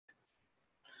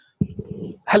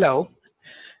Hello,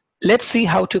 let's see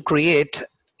how to create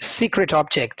secret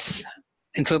objects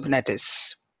in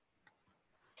Kubernetes.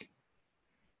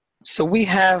 So we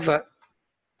have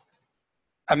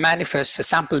a manifest, a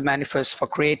sample manifest for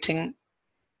creating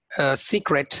a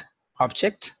secret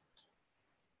object.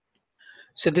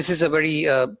 So this is a very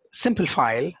simple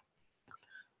file.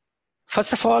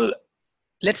 First of all,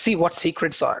 let's see what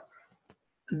secrets are.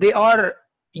 They are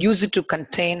used to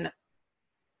contain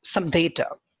some data,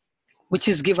 which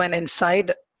is given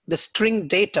inside the string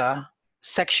data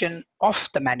section of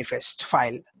the manifest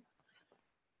file.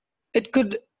 It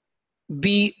could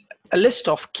be a list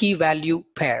of key value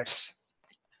pairs.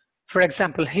 For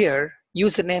example, here,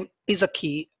 username is a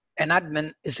key and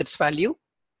admin is its value.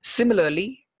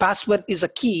 Similarly, password is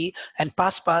a key and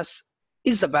pass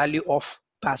is the value of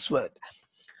password.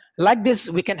 Like this,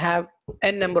 we can have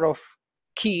n number of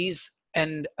keys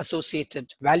and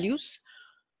associated values.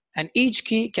 And each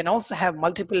key can also have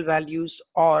multiple values,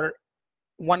 or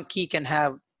one key can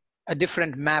have a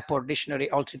different map or dictionary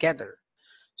altogether.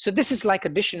 So this is like a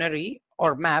dictionary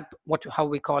or map, how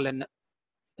we call in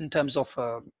terms of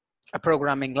a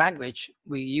programming language.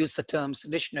 We use the terms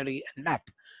dictionary and map.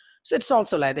 So it's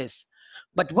also like this.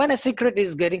 But when a secret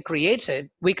is getting created,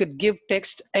 we could give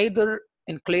text either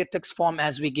in clear text form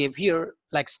as we gave here,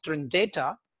 like string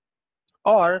data,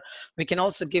 or we can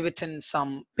also give it in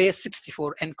some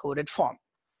base64 encoded form.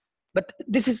 But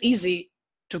this is easy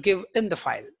to give in the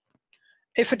file.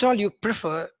 If at all you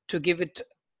prefer to give it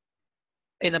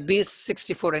in a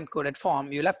base64 encoded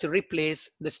form, you'll have to replace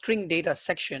the string data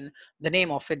section, the name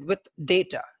of it, with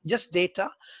data, just data,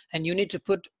 and you need to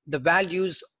put the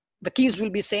values. The keys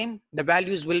will be same, the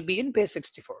values will be in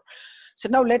base64. So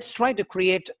now let's try to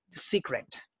create the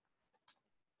secret.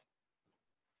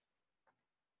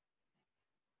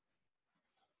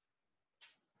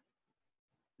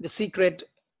 The secret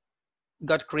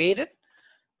got created.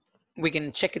 We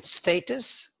can check its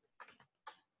status.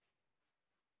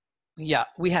 Yeah,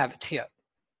 we have it here.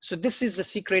 So this is the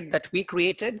secret that we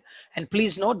created. And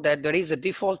please note that there is a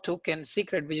default token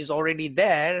secret which is already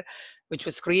there, which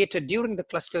was created during the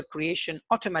cluster creation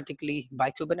automatically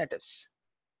by Kubernetes.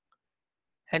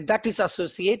 And that is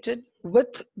associated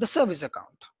with the service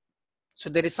account. So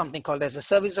there is something called as a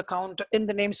service account in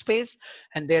the namespace,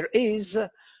 and there is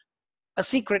a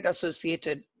secret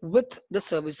associated with the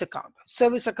service account.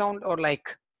 Service account or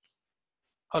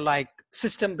like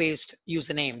system-based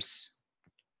usernames.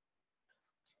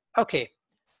 Okay,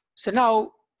 so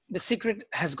now the secret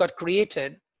has got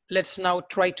created. Let's now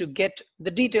try to get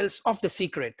the details of the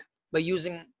secret by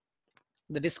using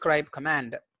the describe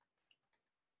command.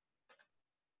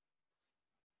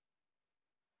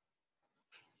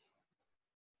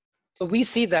 So we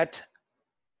see that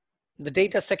the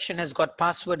data section has got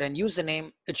password and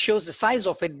username. It shows the size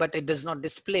of it, but it does not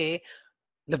display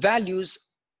the values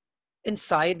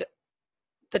inside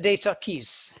the data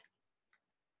keys.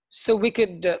 So we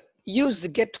could use the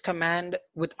get command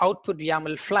with output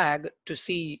YAML flag to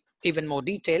see even more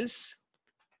details.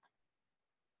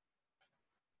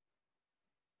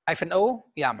 -o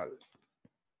YAML.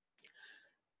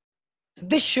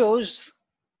 This shows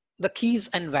the keys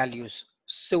and values.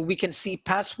 So we can see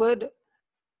password.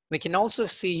 We can also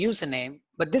see username,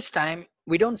 but this time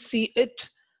we don't see it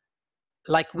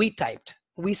like we typed.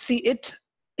 We see it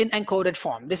in encoded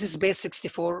form. This is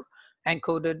base64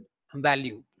 encoded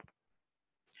value.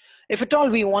 If at all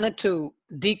we wanted to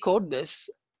decode this,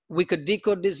 we could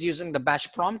decode this using the bash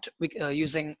prompt,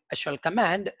 using a shell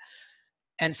command,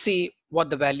 and see what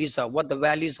the values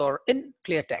are in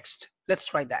clear text. Let's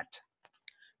try that.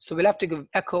 So we'll have to give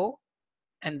echo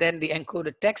and then the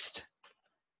encoded text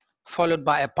followed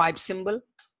by a pipe symbol.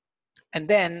 And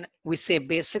then we say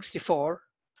base64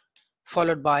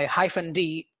 followed by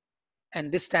 -d,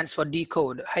 and this stands for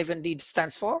decode. -d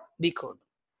stands for decode.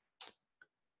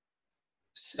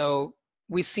 So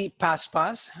we see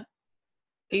pass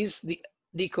is the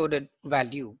decoded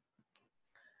value.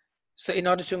 So in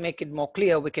order to make it more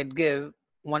clear, we could give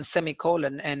one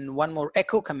semicolon and one more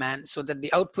echo command so that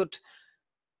the output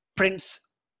prints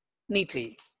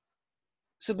neatly.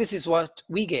 So this is what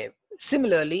we gave.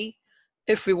 Similarly,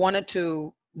 if we wanted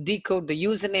to decode the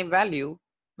username value,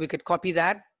 we could copy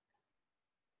that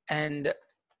and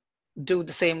do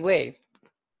the same way.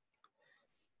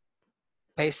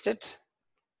 Paste it.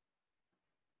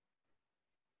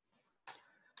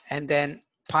 And then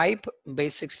pipe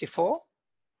base64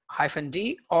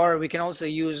 -d, or we can also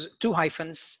use 2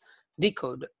 hyphens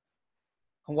decode.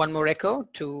 One more echo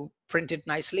to print it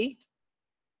nicely.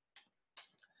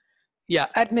 Yeah,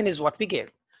 admin is what we gave.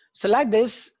 So like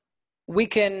this, we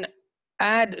can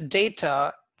add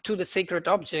data to the secret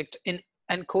object in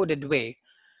encoded way.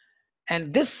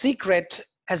 And this secret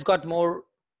has got more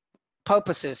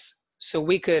purposes. So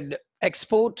we could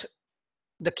export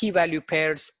the key value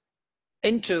pairs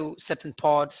into certain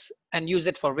pods and use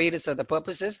it for various other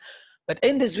purposes. But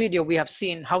in this video, we have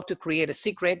seen how to create a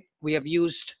secret. We have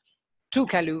used two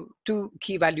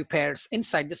key value pairs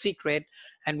inside the secret,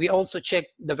 and we also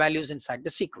checked the values inside the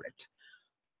secret.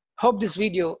 Hope this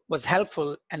video was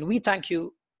helpful, and we thank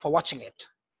you for watching it.